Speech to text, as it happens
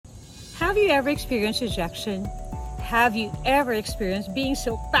Have you ever experienced rejection? Have you ever experienced being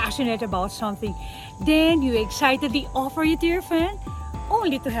so passionate about something, then you excitedly offer it to your friend,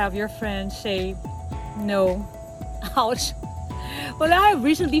 only to have your friend say, no? Ouch. Well, I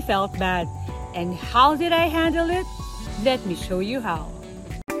recently felt bad. And how did I handle it? Let me show you how.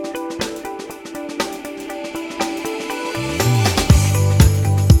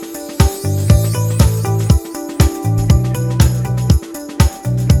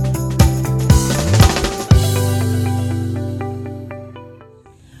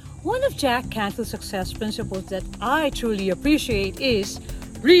 One of Jack Canfield's success principles that I truly appreciate is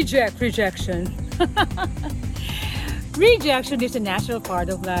rejection. Rejection is a natural part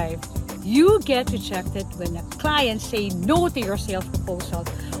of life. You get rejected when a client say no to your sales proposal,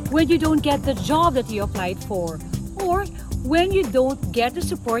 when you don't get the job that you applied for, or when you don't get the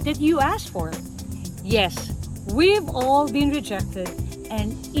support that you asked for. Yes, we've all been rejected,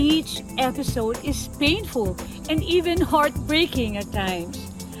 and each episode is painful and even heartbreaking at times.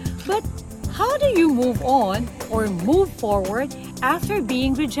 But how do you move on or move forward after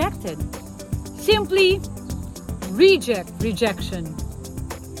being rejected? Simply rejection.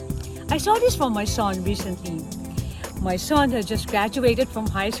 I saw this from my son recently. My son had just graduated from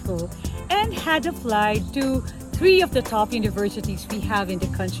high school and had applied to 3 of the top universities we have in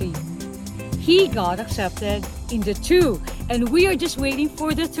the country. He got accepted in the 2, and we are just waiting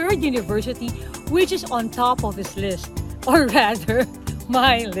for the 3rd university, which is on top of his list, or rather,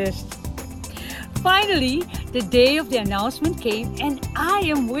 my list. Finally, the day of the announcement came, and I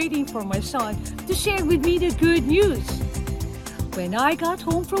am waiting for my son to share with me the good news. When I got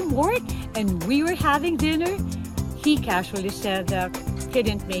home from work and we were having dinner, he casually said that he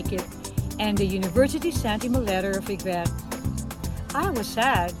didn't make it, and the university sent him a letter of regret. I was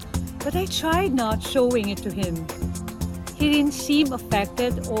sad, but I tried not showing it to him. He didn't seem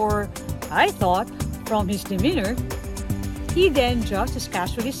affected, or I thought, from his demeanor. He then just as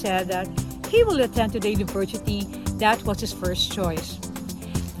casually said that he will attend to the university that was his first choice.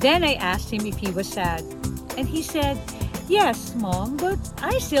 Then I asked him if he was sad, and he said, "Yes, Mom, but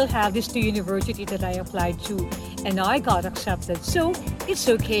I still have these 2 universities that I applied to, and I got accepted, so it's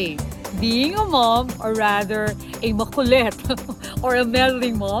okay." Being a mom, or rather a makulit or a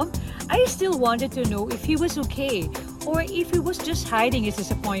meddling mom, I still wanted to know if he was okay or if he was just hiding his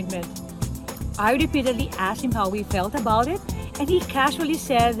disappointment. I repeatedly asked him how he felt about it, and he casually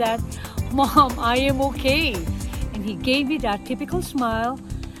said that, "Mom, I am okay." And he gave me that typical smile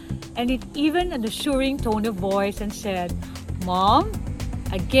and even an assuring tone of voice and said, "Mom,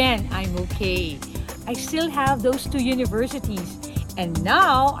 again, I'm okay. I still have those 2 universities, and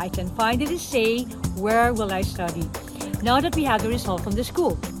now I can finally say, where will I study now that we have the result from the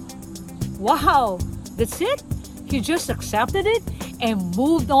school?" Wow, that's it? You just accepted it and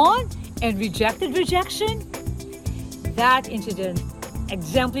moved on and rejected rejection? That incident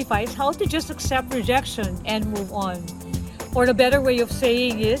exemplifies how to just accept rejection and move on. Or the better way of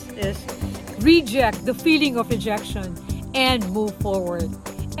saying is reject the feeling of rejection and move forward.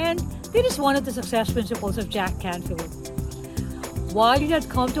 And this is one of the success principles of Jack Canfield. While it had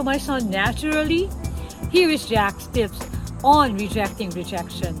come to my son naturally, here is Jack's tips on rejecting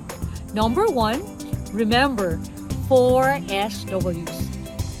rejection. Number 1, remember 4 SWs.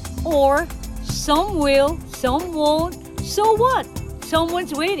 Or some will, some won't, so what?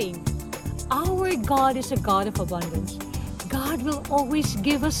 Someone's waiting. Our God is a God of abundance. God will always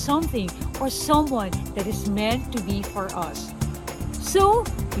give us something or someone that is meant to be for us. So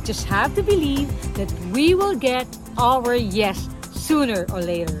we just have to believe that we will get our yes sooner or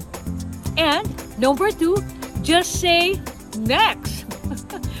later. And number 2, just say next.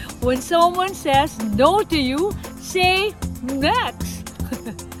 When someone says no to you, say next.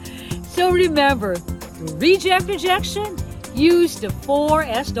 So remember, to reject rejection, use the 4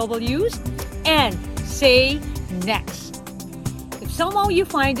 SWs and say next. If somehow you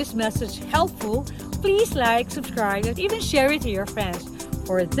find this message helpful, please like, subscribe, and even share it to your friends,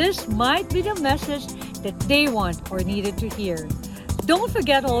 for this might be the message that they want or needed to hear. Don't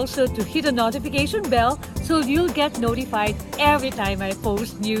forget also to hit the notification bell so you'll get notified every time I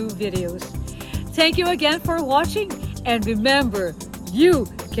post new videos. Thank you again for watching, and remember, you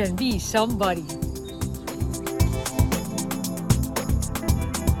can be somebody.